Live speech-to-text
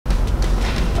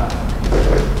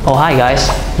Oh hi guys,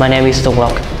 my name is Tùng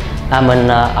Lộc. I'm an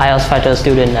IELTS Fighter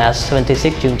student at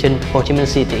 76 Trình, Ho Chi Minh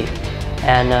City,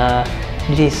 and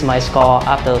this is my score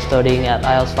after studying at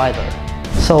IELTS Fighter.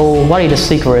 So what is the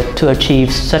secret to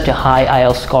achieve such a high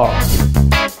IELTS score?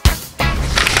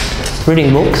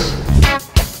 Reading books,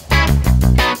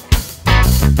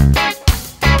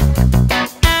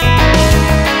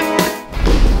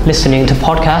 listening to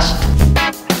podcasts.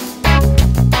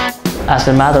 As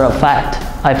a matter of fact,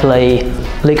 I play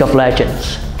League of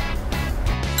Legends.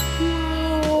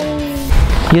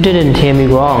 You didn't hear me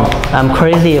wrong. I'm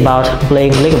crazy about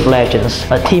playing League of Legends,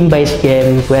 a team-based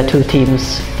game where two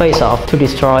teams face off to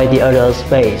destroy the other's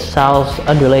base. Sounds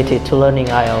unrelated to learning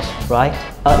IELTS, right?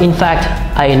 In fact,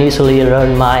 I initially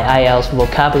learned my IELTS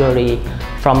vocabulary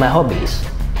from my hobbies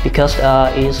because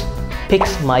it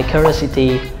piques my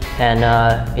curiosity and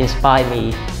inspires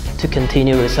me to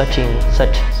continue researching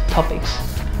such topics.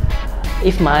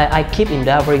 If I keep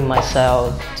endeavoring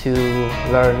myself to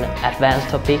learn advanced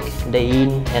topics day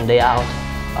in and day out,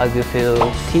 I will feel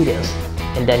tedious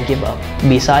and then give up.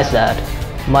 Besides that,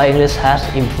 my English has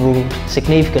improved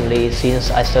significantly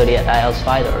since I studied at IELTS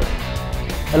Fighter.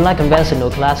 Unlike conventional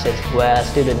classes where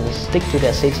students stick to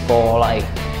their seats for like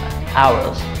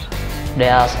hours,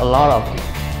 there's a lot of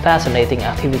fascinating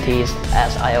activities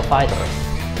as IELTS Fighter,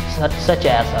 such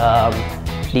as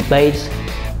debates,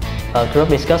 group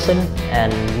discussion,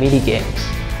 and mini games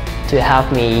to help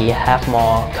me have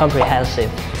more comprehensive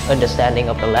understanding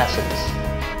of the lessons.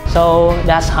 So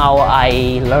that's how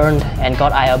I learned and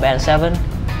got IELTS Band 7.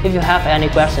 If you have any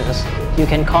questions, you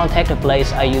can contact the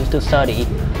place I used to study,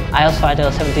 IELTS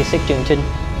Fighter 76 Trình,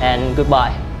 and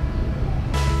goodbye.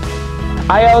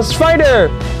 IELTS Fighter,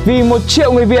 vì 1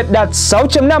 triệu người Việt đạt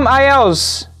 6.5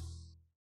 IELTS.